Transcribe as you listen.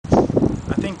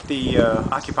think the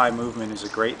Occupy movement is a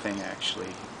great thing, actually.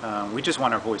 We just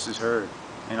want our voices heard,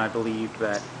 and I believe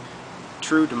that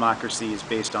true democracy is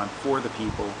based on for the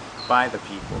people, by the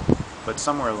people, but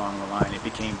somewhere along the line it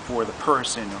became for the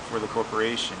person or for the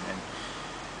corporation. And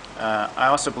I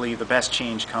also believe the best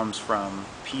change comes from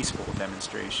peaceful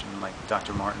demonstration, like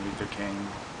Dr. Martin Luther King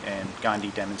and Gandhi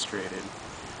demonstrated.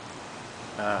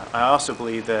 I also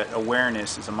believe that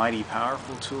awareness is a mighty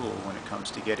powerful tool when it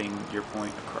comes to getting your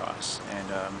point across, and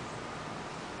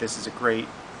this is a great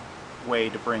way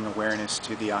to bring awareness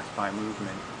to the Occupy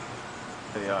movement,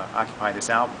 the Occupy This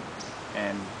album.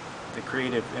 And the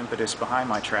creative impetus behind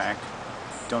my track,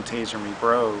 Don't Taser Me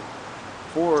Bro,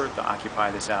 for the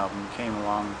Occupy This album came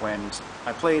along when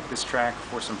I played this track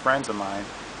for some friends of mine,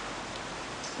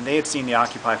 and they had seen the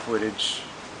Occupy footage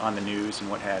on the news and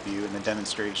what have you, and the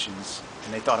demonstrations,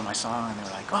 and they thought of my song and they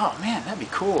were like, oh man, that'd be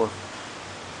cool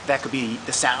if that could be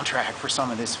the soundtrack for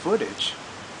some of this footage.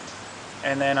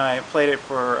 And then I played it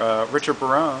for Richard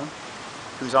Barone,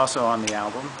 who's also on the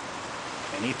album,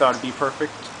 and he thought it'd be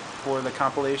perfect for the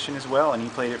compilation as well, and he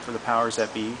played it for the powers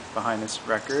that be behind this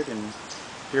record, and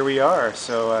here we are.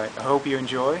 So I hope you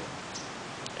enjoy,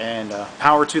 and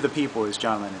power to the people, as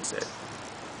John Lennon said.